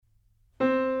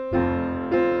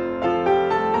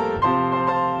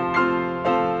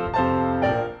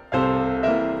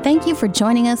you for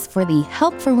joining us for the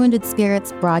Help for Wounded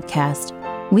Spirits broadcast.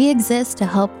 We exist to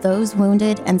help those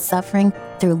wounded and suffering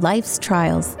through life's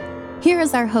trials. Here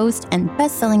is our host and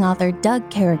best-selling author,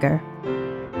 Doug Carriger.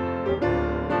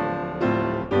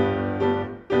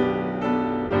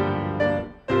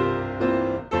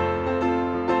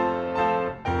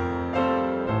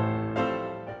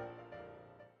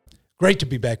 Great to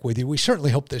be back with you. We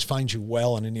certainly hope this finds you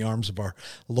well and in the arms of our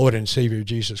Lord and Savior,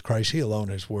 Jesus Christ. He alone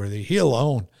is worthy. He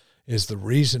alone is the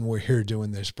reason we're here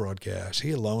doing this broadcast.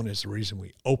 He alone is the reason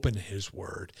we open His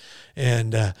Word.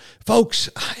 And folks,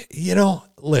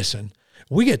 listen,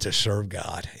 we get to serve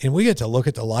God, and we get to look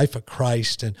at the life of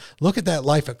Christ and look at that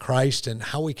life of Christ and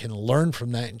how we can learn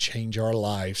from that and change our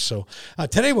lives. So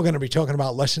today we're going to be talking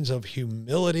about lessons of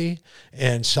humility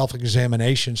and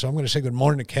self-examination. So I'm going to say good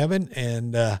morning to Kevin,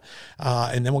 and then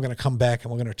we're going to come back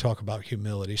and we're going to talk about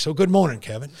humility. So good morning,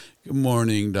 Kevin. Good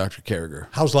morning, Dr. Carriger.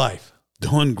 How's life?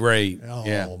 Doing great.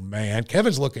 Oh, man.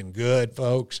 Kevin's looking good,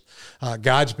 folks.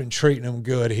 God's been treating him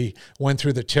good. He went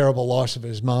through the terrible loss of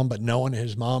his mom, but knowing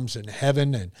his mom's in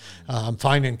heaven, and I'm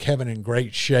finding Kevin in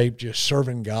great shape, just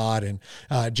serving God and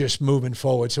just moving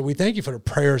forward. So we thank you for the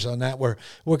prayers on that. We're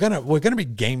gonna be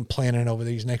game planning over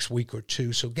these next week or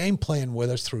two. So game plan with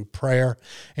us through prayer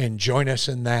and join us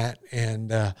in that,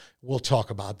 and we'll talk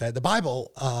about that. The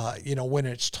Bible, when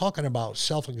it's talking about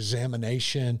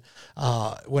self-examination,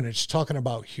 when it's talking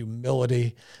about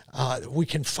humility, we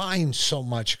can find so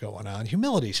much going on.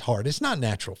 Humility's hard. It's not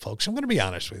natural, folks. I'm going to be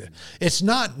honest with you. It's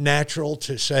not natural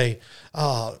to say,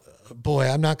 boy,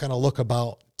 I'm not going to look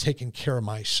about taking care of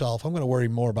myself. I'm going to worry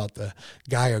more about the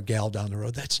guy or gal down the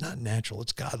road. That's not natural.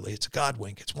 It's godly. It's a God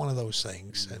wink. It's one of those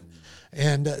things.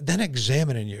 And then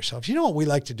examining yourself. You know what we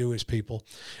like to do as people?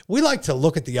 We like to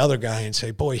look at the other guy and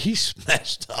say, boy, he's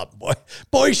messed up.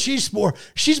 Boy, she's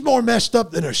more messed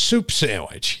up than a soup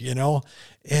sandwich,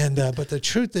 And but the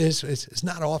truth is, it's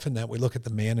not often that we look at the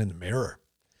man in the mirror.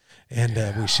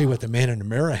 And we see what the man in the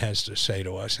mirror has to say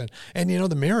to us. And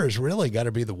the mirror's really got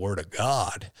to be the Word of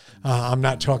God. I'm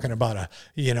not talking about a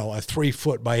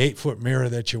 3-foot by 8-foot mirror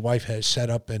that your wife has set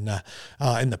up in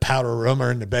the powder room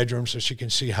or in the bedroom so she can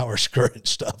see how her skirt and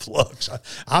stuff looks.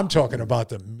 I'm talking about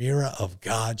the mirror of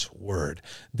God's Word,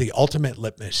 the ultimate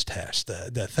litmus test,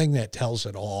 the thing that tells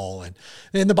it all.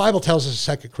 And the Bible tells us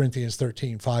in 2 Corinthians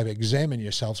 13:5, examine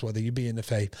yourselves whether you be in the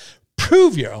faith.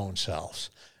 Prove your own selves.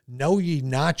 Know ye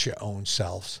not your own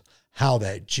selves, how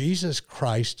that Jesus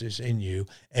Christ is in you,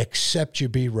 except you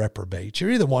be reprobate.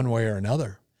 You're either one way or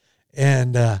another.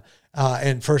 And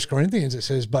in 1 Corinthians it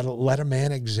says, but let a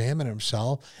man examine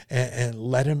himself and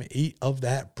let him eat of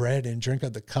that bread and drink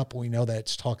of the cup. We know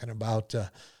that's talking about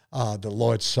the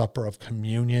Lord's Supper of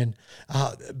communion.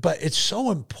 But it's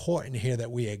so important here that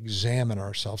we examine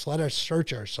ourselves. Let us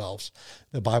search ourselves.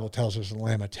 The Bible tells us in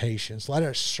Lamentations, let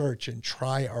us search and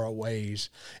try our ways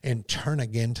and turn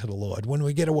again to the Lord. When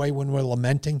we get away, when we're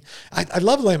lamenting, I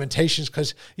love Lamentations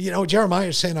because, Jeremiah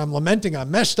is saying, I'm lamenting, I'm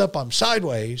messed up, I'm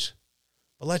sideways.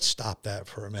 But let's stop that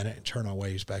for a minute and turn our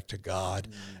ways back to God.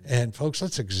 And folks,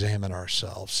 let's examine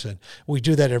ourselves. And we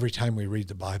do that every time we read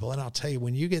the Bible. And I'll tell you,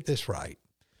 when you get this right,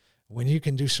 when you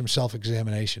can do some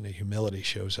self-examination, the humility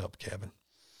shows up, Kevin.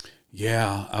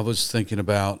 Yeah, I was thinking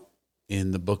about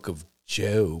in the book of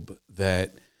Job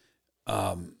that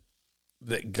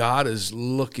that God is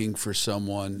looking for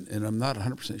someone, and I'm not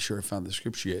 100% sure I found the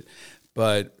scripture yet,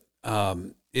 but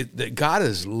that God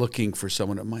is looking for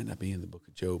someone. It might not be in the book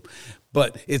of Job,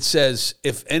 but it says,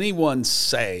 if anyone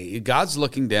say, God's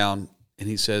looking down, and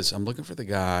He says, I'm looking for the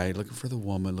guy, looking for the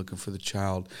woman, looking for the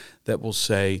child that will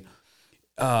say,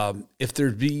 if there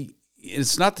be,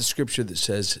 it's not the scripture that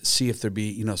says, see if there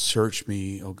be, search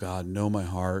me, oh God, know my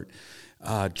heart,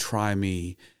 try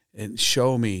me, and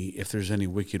show me if there's any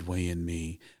wicked way in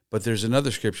me. But there's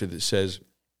another scripture that says,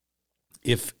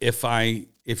 if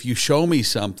you show me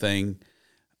something,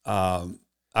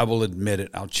 I will admit it,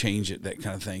 I'll change it, that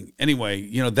kind of thing. Anyway,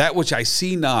 that which I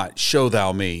see not, show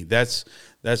thou me. That's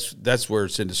where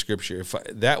it's in the scripture.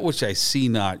 That which I see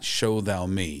not, show thou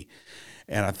me.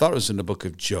 And I thought it was in the book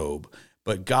of Job,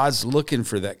 but God's looking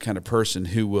for that kind of person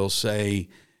who will say,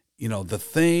 the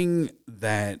thing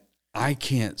that I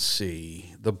can't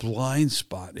see, the blind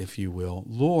spot, if you will,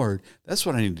 Lord, that's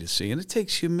what I need to see. And it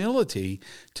takes humility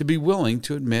to be willing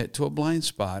to admit to a blind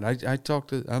spot.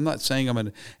 I'm not saying I'm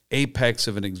an apex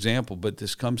of an example, but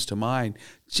this comes to mind.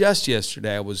 Just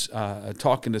yesterday, I was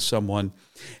talking to someone,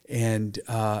 and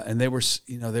they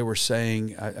were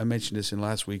saying, I mentioned this in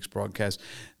last week's broadcast,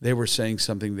 they were saying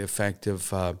something to the effect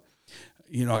of,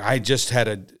 I just had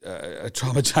a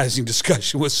traumatizing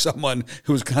discussion with someone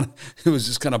who was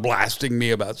just kind of blasting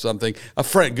me about something.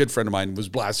 Good friend of mine was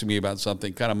blasting me about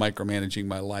something, kind of micromanaging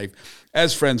my life,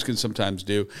 as friends can sometimes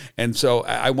do. And so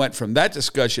I went from that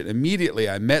discussion immediately.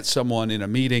 I met someone in a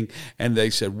meeting, and they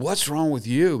said, "What's wrong with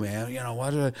you, man?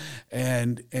 What?"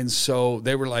 And so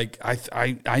they were like,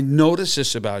 "I noticed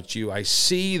this about you. I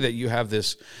see that you have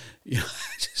this." It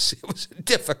was a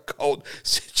difficult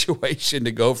situation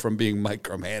to go from being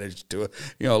micromanaged to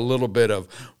a little bit of,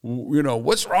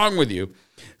 what's wrong with you?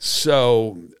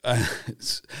 So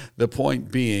the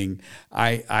point being,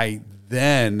 I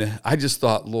just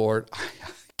thought, Lord,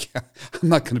 I'm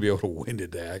not going to be able to win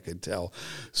today, I can tell.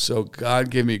 So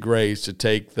God gave me grace to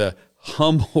take the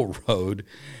humble road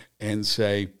and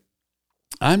say,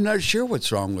 I'm not sure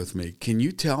what's wrong with me. Can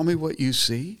you tell me what you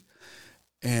see?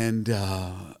 And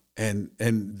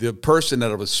the person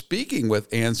that I was speaking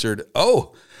with answered,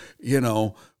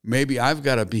 maybe I've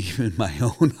got a beam in my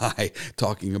own eye.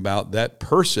 Talking about that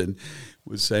person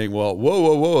was saying, well,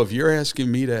 whoa, if you're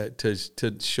asking me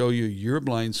to show you your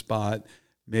blind spot,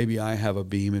 maybe I have a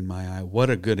beam in my eye. What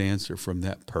a good answer from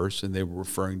that person. They were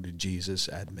referring to Jesus'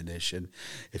 admonition.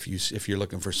 If you're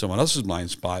looking for someone else's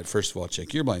blind spot, first of all,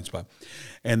 check your blind spot.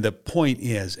 And the point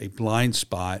is, a blind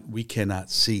spot, we cannot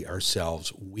see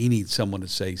ourselves. We need someone to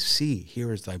say, see,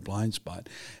 here is thy blind spot.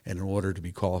 And in order to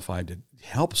be qualified to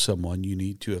help someone, you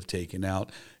need to have taken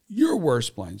out your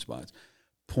worst blind spots.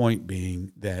 Point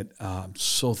being that I'm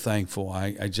so thankful.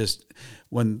 I just,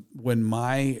 when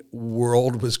my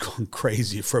world was going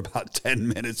crazy for about 10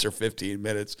 minutes or 15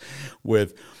 minutes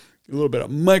with a little bit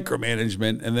of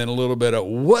micromanagement and then a little bit of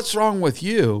what's wrong with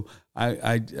you,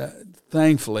 I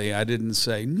thankfully I didn't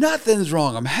say nothing's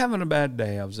wrong, I'm having a bad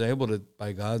day. I was able to,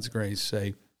 by God's grace,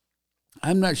 say,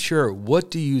 I'm not sure.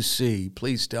 What do you see?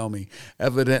 Please tell me.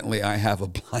 Evidently, I have a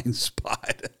blind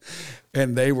spot.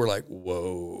 And they were like,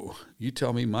 whoa, you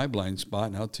tell me my blind spot,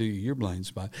 and I'll tell you your blind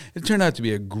spot. It turned out to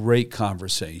be a great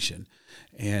conversation.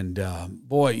 And,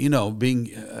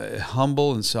 being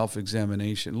humble and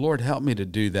self-examination, Lord, help me to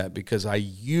do that because I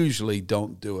usually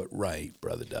don't do it right,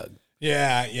 Brother Doug.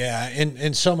 Yeah.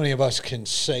 And so many of us can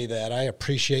say that. I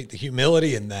appreciate the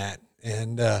humility in that.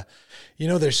 And,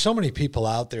 there's so many people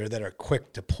out there that are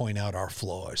quick to point out our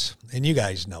flaws. And you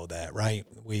guys know that, right?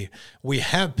 We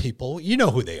have people, you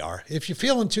know who they are. If you're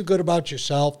feeling too good about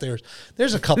yourself,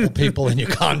 there's a couple people in your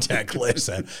contact list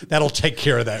that'll take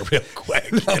care of that real quick.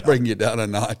 That'll bring you down a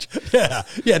notch.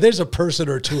 Yeah, there's a person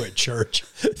or two at church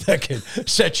that can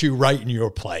set you right in your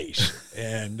place.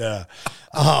 And,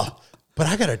 but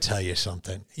I got to tell you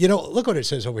something. Look what it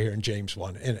says over here in James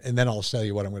 1, and then I'll tell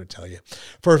you what I'm going to tell you.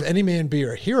 For if any man be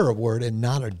a hearer of word and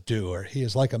not a doer, he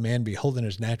is like a man beholding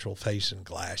his natural face in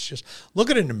glass. Just look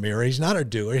at it in the mirror. He's not a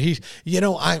doer.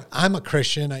 I'm a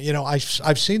Christian.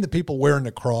 I've seen the people wearing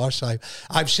the cross.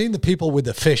 I've seen the people with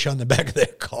the fish on the back of their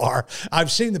car. I've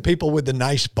seen the people with the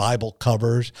nice Bible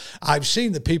covers. I've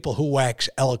seen the people who wax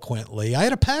eloquently. I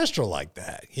had a pastor like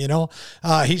that.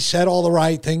 He said all the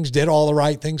right things, did all the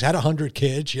right things, had 100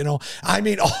 kids,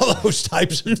 all those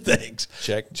types of things.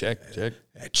 Check.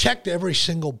 Checked every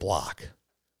single block,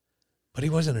 but he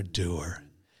wasn't a doer.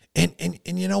 And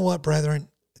you know what, brethren?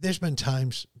 There's been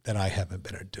times that I haven't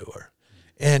been a doer.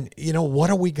 And, what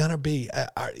are we going to be?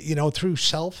 Through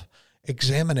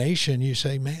self-examination, you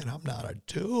say, man, I'm not a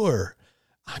doer.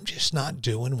 I'm just not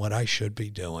doing what I should be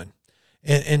doing.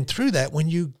 And through that, when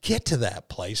you get to that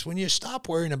place, when you stop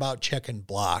worrying about checking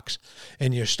blocks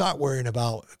and you start worrying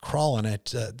about crawling at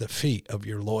the feet of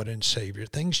your Lord and Savior,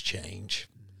 things change.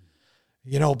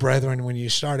 Brethren, when you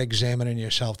start examining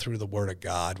yourself through the Word of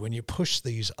God, when you push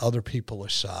these other people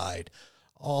aside,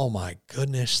 oh my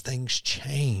goodness, things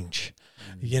change.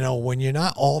 When you're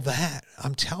not all that,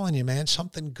 I'm telling you, man,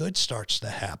 something good starts to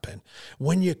happen.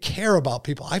 When you care about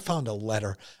people, I found a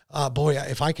letter.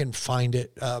 If I can find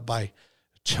it by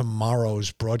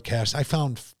tomorrow's broadcast, I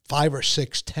found 5 or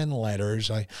 6, 10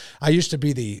 letters. I used to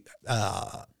be the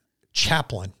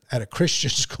chaplain at a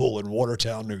Christian school in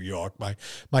Watertown, New York.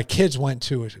 My kids went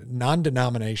to a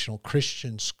non-denominational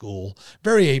Christian school,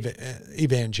 very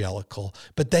evangelical,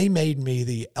 but they made me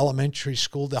the elementary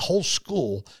school, the whole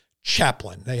school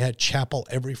chaplain. They had chapel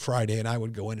every Friday, and I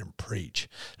would go in and preach.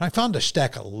 And I found a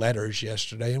stack of letters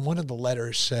yesterday, and one of the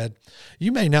letters said,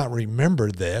 you may not remember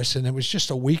this, and it was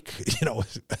just a week,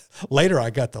 later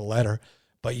I got the letter,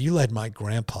 but you led my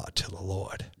grandpa to the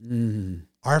Lord. Mm.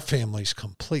 Our family's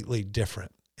completely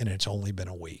different, and it's only been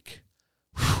a week.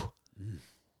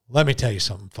 Let me tell you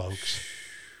something, folks.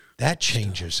 That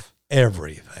changes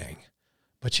everything.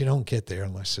 But you don't get there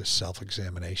unless there's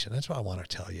self-examination. That's what I want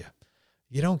to tell you.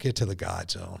 you don't get to the God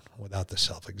zone without the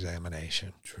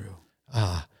self-examination. True.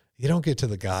 You don't get to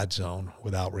the God zone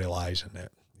without realizing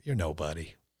that you're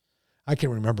nobody. I can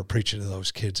remember preaching to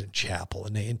those kids in chapel,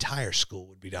 and the entire school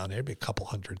would be down there. There'd be a couple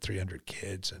 100, 300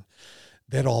 kids, and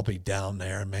they'd all be down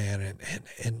there, man,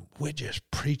 and we'd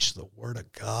just preach the word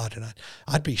of God. And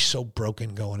I'd be so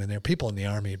broken going in there. People in the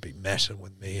Army would be messing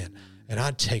with me, and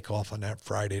I'd take off on that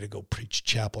Friday to go preach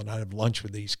chapel, and I'd have lunch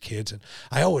with these kids. And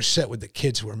I always sat with the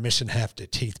kids who were missing half their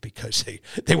teeth because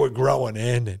they were growing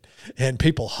in, and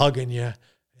people hugging you.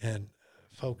 And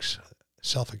folks,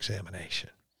 self-examination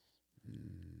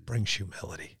brings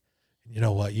humility. You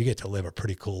know what? You get to live a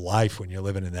pretty cool life when you're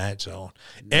living in that zone.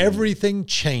 Everything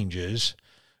changes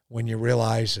when you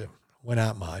realize that we're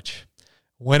not much.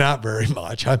 We're not very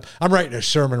much. I'm writing a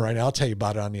sermon right now. I'll tell you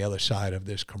about it on the other side of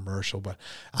this commercial. But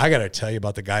I got to tell you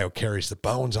about the guy who carries the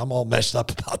bones. I'm all messed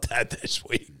up about that this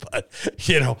week. But,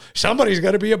 somebody's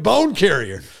got to be a bone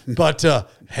carrier. But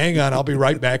hang on. I'll be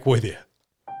right back with you.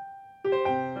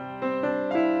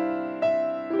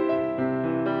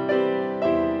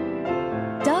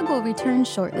 Doug will return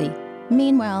shortly.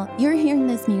 Meanwhile, you're hearing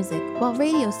this music while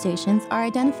radio stations are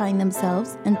identifying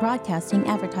themselves and broadcasting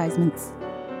advertisements.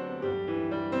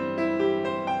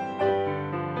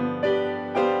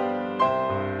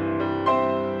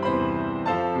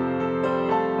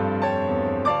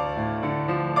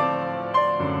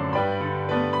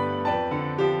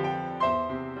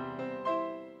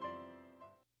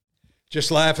 Just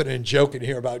laughing and joking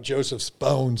here about Joseph's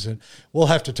bones, and we'll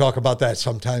have to talk about that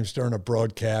sometimes during a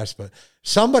broadcast, but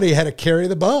somebody had to carry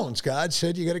the bones. God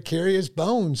said you got to carry his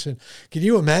bones, and can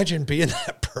you imagine being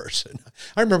that person?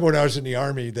 I remember when I was in the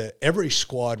Army that every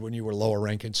squad, when you were lower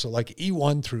ranking, so like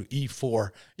E1 through E4,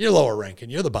 you're lower ranking,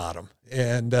 you're the bottom,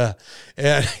 and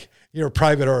you're a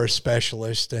private or a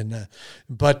specialist.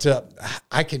 But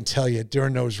I can tell you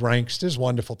during those ranks, there's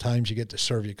wonderful times you get to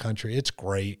serve your country. It's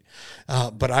great.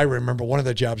 But I remember one of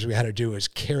the jobs we had to do is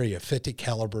carry a 50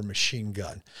 caliber machine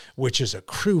gun, which is a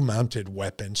crew mounted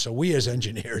weapon. So we as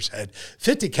engineers had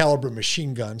 50 caliber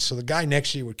machine guns. So the guy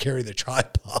next to you would carry the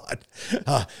tripod.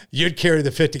 You'd carry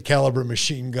the 50 caliber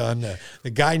machine gun. The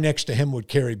guy next to him would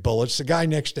carry bullets. The guy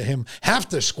next to him, half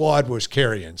the squad was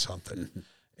carrying something.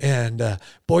 And,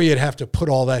 boy, you'd have to put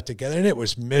all that together. And it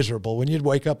was miserable when you'd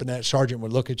wake up and that sergeant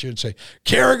would look at you and say,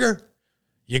 Carragher,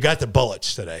 you got the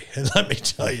bullets today. And let me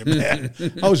tell you, man,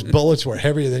 those bullets were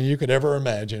heavier than you could ever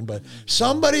imagine. But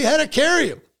somebody had to carry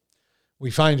them.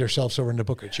 We find ourselves over in the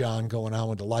book of John going on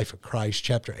with the life of Christ,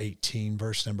 chapter 18,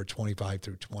 verse number 25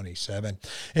 through 27.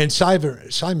 And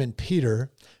Simon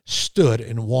Peter stood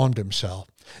and warmed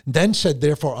himself. Then said,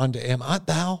 therefore, unto him, art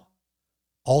thou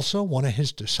also one of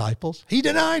his disciples? He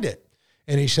denied it.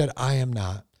 And he said, I am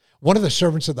not. One of the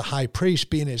servants of the high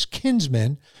priest, being his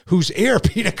kinsman, whose ear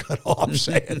Peter cut off,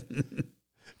 said,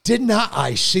 did not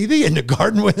I see thee in the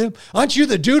garden with him? Aren't you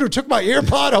the dude who took my ear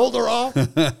pod holder off?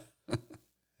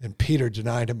 And Peter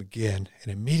denied him again,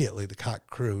 and immediately the cock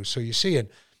crew. So you see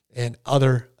in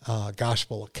other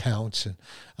gospel accounts and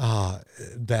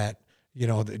that,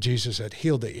 that Jesus had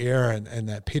healed the ear, and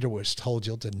that Peter was told,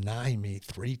 you'll deny me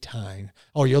 3 times.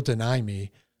 Oh, you'll deny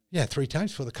me. Yeah, 3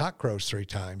 times for the cock crows 3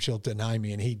 times. You'll deny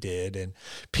me, and he did. And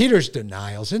Peter's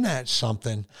denials, isn't that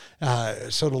something?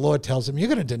 So the Lord tells him, you're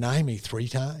going to deny me 3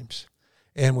 times.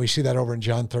 And we see that over in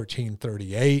John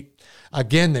 13:38.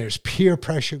 Again, there's peer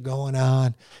pressure going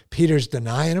on. Peter's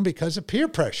denying him because of peer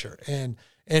pressure.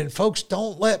 And folks,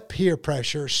 don't let peer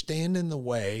pressure stand in the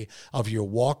way of your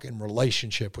walk and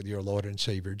relationship with your Lord and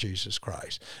Savior, Jesus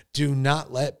Christ. Do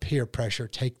not let peer pressure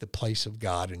take the place of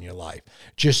God in your life.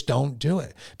 Just don't do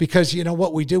it. Because you know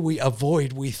what we do?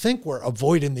 We think we're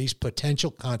avoiding these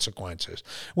potential consequences.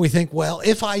 We think, well,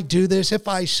 if I do this, if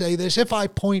I say this, if I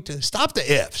point to, stop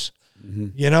the ifs,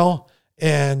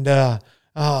 And,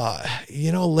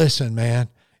 listen, man,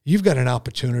 you've got an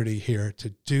opportunity here to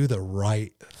do the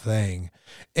right thing.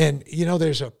 And,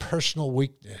 there's a personal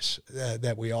weakness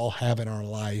that we all have in our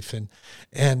life.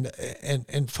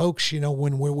 And folks,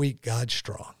 when we're weak, God's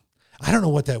strong. I don't know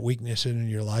what that weakness is in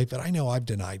your life, but I know I've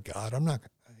denied God. I'm not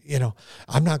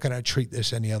going to treat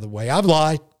this any other way. I've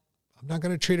lied. I'm not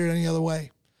going to treat it any other way.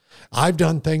 I've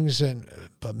done things,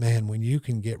 but man, when you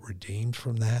can get redeemed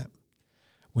from that,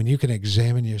 when you can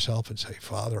examine yourself and say,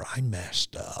 Father, I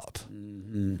messed up.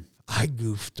 Mm-hmm. I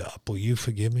goofed up. Will you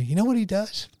forgive me? You know what he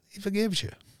does? He forgives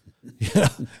you.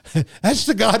 That's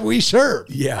the God we serve.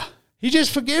 Yeah. He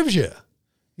just forgives you.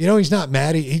 He's not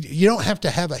mad. You don't have to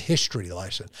have a history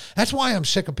lesson. That's why I'm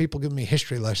sick of people giving me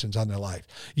history lessons on their life.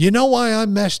 You know why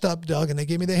I'm messed up, Doug? And they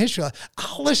give me the history lesson.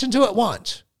 I'll listen to it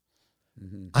once.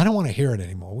 Mm-hmm. I don't want to hear it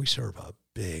anymore. We serve a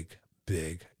big,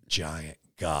 big, giant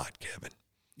God, Kevin.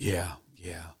 Yeah.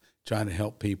 Trying to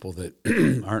help people that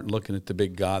aren't looking at the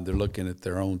big God. They're looking at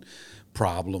their own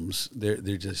problems. They're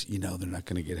just, they're not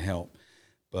going to get help.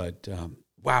 But,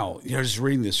 wow, just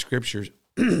reading the scriptures,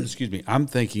 excuse me, I'm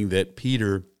thinking that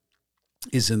Peter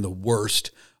is in the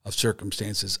worst of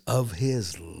circumstances of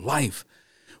his life.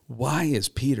 Why is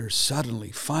Peter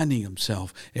suddenly finding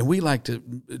himself? And we like to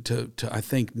I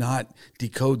think, not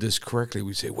decode this correctly.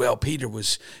 We say, well, Peter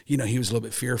was, he was a little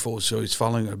bit fearful, so he's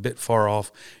following a bit far off.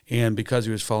 And because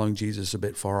he was following Jesus a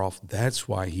bit far off, that's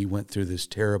why he went through this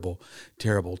terrible,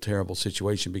 terrible, terrible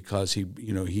situation, because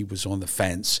he was on the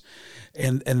fence.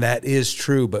 And that is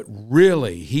true. But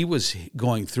really, he was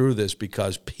going through this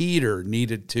because Peter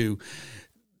needed to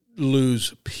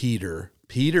lose Peter.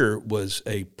 Peter was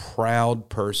a proud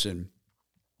person.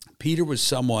 Peter was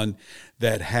someone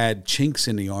that had chinks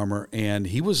in the armor, and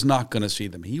he was not going to see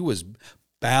them. He was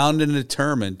bound and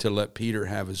determined to let Peter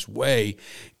have his way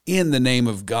in the name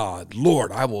of God.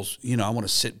 Lord, I want to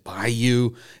sit by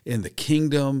you in the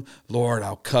kingdom. Lord,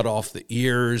 I'll cut off the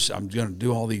ears. I'm going to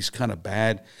do all these kind of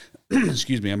bad,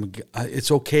 excuse me,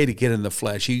 it's okay to get in the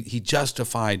flesh. He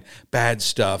justified bad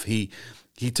stuff. He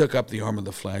took up the arm of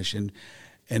the flesh, and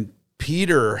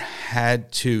Peter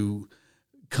had to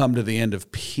come to the end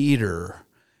of Peter,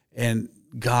 and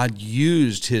God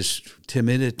used his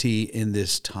timidity in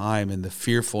this time and the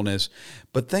fearfulness.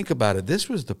 But think about it. This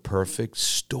was the perfect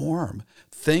storm.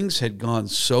 Things had gone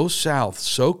so south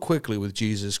so quickly with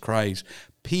Jesus Christ.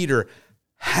 Peter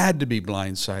had to be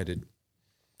blindsided.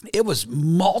 It was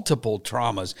multiple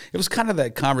traumas. It was kind of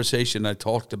that conversation I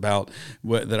talked about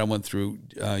that I went through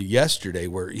yesterday,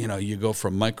 where you go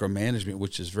from micromanagement,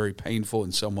 which is very painful,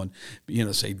 and someone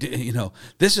say,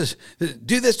 this is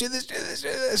do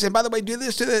this, and by the way, do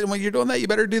this, and when you're doing that, you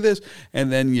better do this,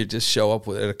 and then you just show up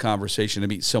at a conversation to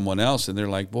meet someone else, and they're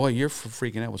like, boy, you're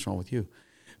freaking out. What's wrong with you?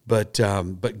 But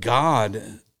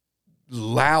God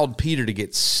allowed Peter to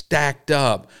get stacked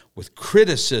up with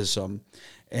criticism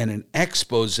and an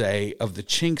expose of the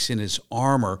chinks in his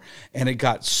armor. And it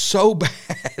got so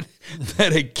bad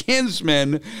that a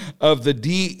kinsman of the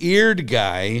de-eared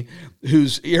guy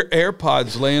whose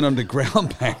AirPods laying on the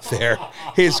ground back there,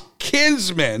 his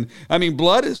kinsman,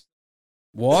 blood is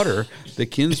water. The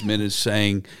kinsman is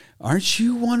saying, aren't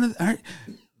you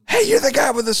hey, you're the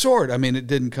guy with the sword. It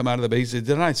didn't come out of the base.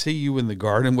 Didn't I see you in the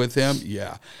garden with him?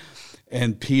 Yeah.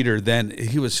 And Peter then,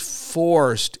 he was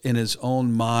forced in his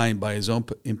own mind by his own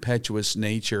impetuous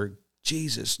nature.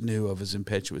 Jesus knew of his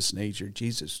impetuous nature.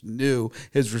 Jesus knew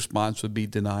his response would be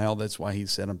denial. That's why he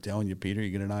said, I'm telling you, Peter,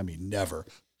 you're going to deny me. Never.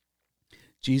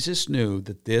 Jesus knew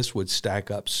that this would stack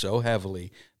up so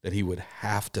heavily that he would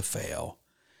have to fail.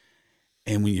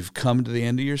 And when you've come to the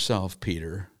end of yourself,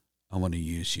 Peter, I want to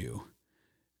use you.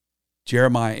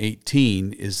 Jeremiah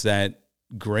 18 is that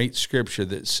great scripture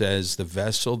that says the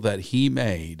vessel that he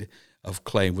made of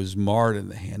clay was marred in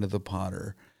the hand of the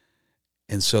potter.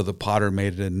 And so the potter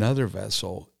made it another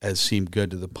vessel as seemed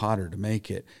good to the potter to make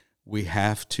it. We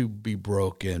have to be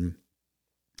broken.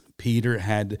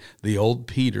 The old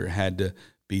Peter had to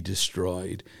be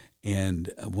destroyed. And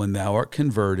when thou art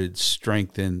converted,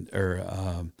 strengthen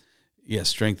thy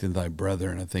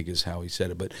brethren, I think is how he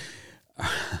said it. But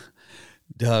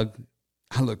Doug,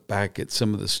 I look back at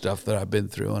some of the stuff that I've been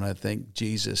through, and I think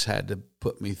Jesus had to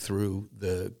put me through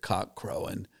the cock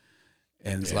crowing.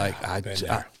 And it's I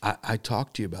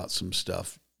talked to you about some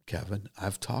stuff, Kevin.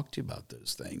 I've talked to you about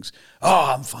those things.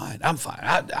 Oh, I'm fine.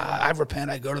 I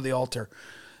repent. I go to the altar.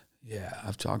 Yeah,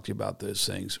 I've talked to you about those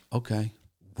things. Okay.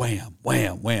 Wham,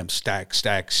 wham, wham, stack,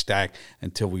 stack, stack,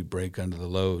 until we break under the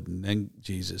load. And then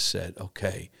Jesus said,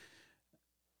 okay,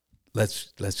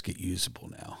 let's get usable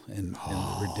now, and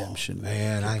the redemption.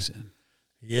 Man, I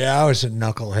was a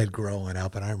knucklehead growing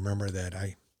up, and I remember that.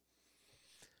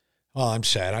 I'm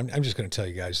sad. I'm just going to tell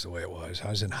you guys the way it was. I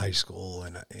was in high school,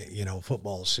 and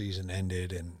football season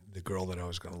ended, and the girl that I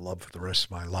was going to love for the rest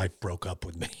of my life broke up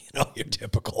with me. Your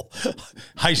typical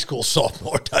high school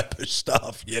sophomore type of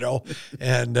stuff.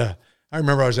 And I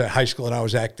remember I was at high school and I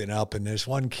was acting up, and this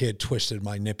one kid twisted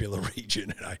my nipular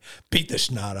region, and I beat the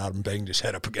snot out and banged his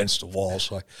head up against the wall.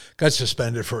 So I got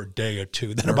suspended for a day or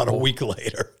two. Then about a week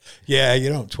later, you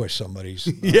don't twist somebody's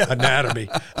anatomy,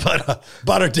 but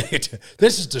about a day or two.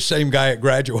 This is the same guy at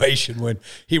graduation when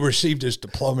he received his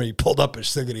diploma. He pulled up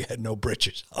his thing and he had no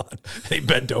britches on. And he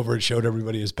bent over and showed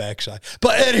everybody his backside.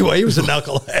 But anyway, he was a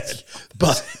knucklehead.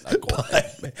 But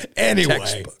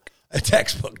anyway. A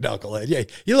textbook knucklehead. Yeah,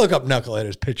 you look up knucklehead,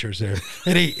 his pictures there.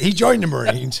 And he joined the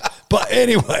Marines. But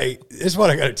anyway, this is what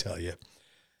I got to tell you.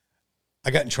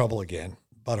 I got in trouble again.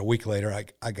 About a week later,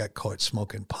 I got caught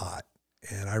smoking pot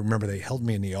And I remember they held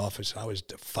me in the office. I was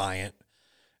defiant.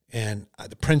 And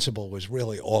the principal was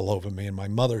really all over me. And my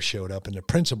mother showed up. And the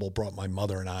principal brought my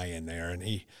mother and I in there. And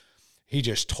he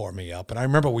just tore me up. And I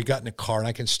remember we got in the car. And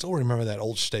I can still remember that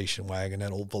old station wagon,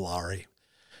 that old Volare.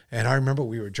 And I remember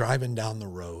we were driving down the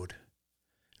road.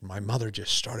 And my mother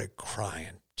just started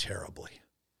crying terribly.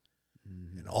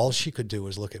 Mm-hmm. And all she could do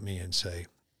was look at me and say,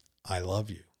 I love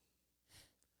you.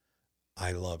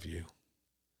 I love you.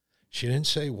 She didn't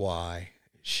say why.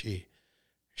 She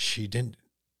didn't.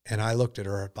 And I looked at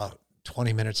her about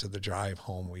 20 minutes of the drive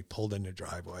home. We pulled in the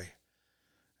driveway.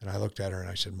 And I looked at her and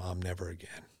I said, Mom, never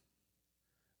again.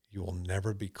 You will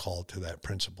never be called to that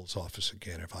principal's office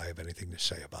again if I have anything to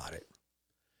say about it.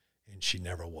 And she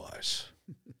never was.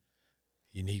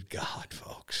 You need God,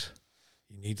 folks.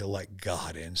 You need to let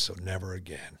God in, so never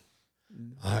again.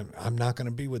 I'm not going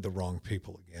to be with the wrong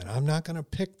people again. I'm not going to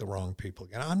pick the wrong people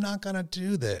again. I'm not going to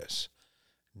do this.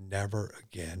 Never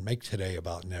again. Make today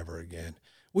about never again.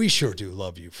 We sure do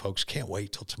love you, folks. Can't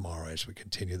wait till tomorrow as we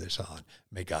continue this on.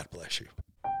 May God bless you.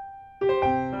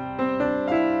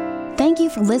 Thank you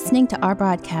for listening to our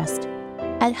broadcast.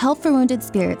 At Help for Wounded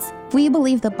Spirits, we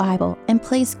believe the Bible and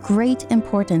place great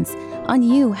importance on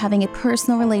you having a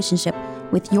personal relationship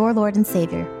with your Lord and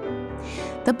Savior.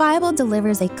 The Bible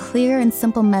delivers a clear and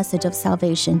simple message of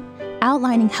salvation,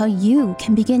 outlining how you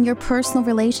can begin your personal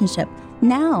relationship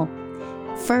now.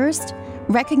 First,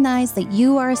 recognize that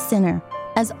you are a sinner,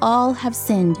 as all have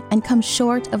sinned and come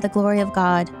short of the glory of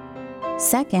God.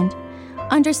 Second,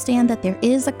 understand that there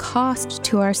is a cost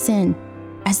to our sin,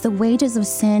 as the wages of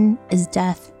sin is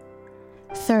death.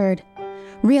 Third,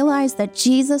 realize that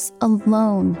Jesus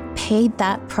alone paid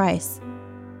that price.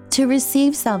 To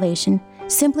receive salvation,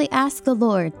 simply ask the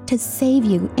Lord to save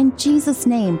you in Jesus'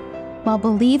 name while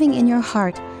believing in your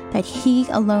heart that He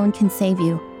alone can save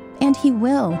you, and He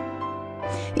will.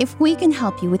 If we can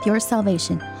help you with your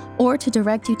salvation or to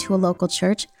direct you to a local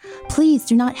church, please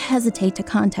do not hesitate to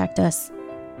contact us.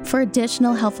 For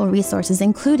additional helpful resources,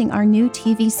 including our new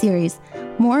TV series,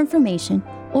 more information,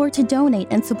 or to donate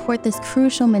and support this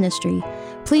crucial ministry,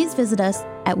 please visit us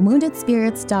at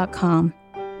woundedspirits.com.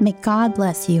 May God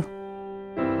bless you.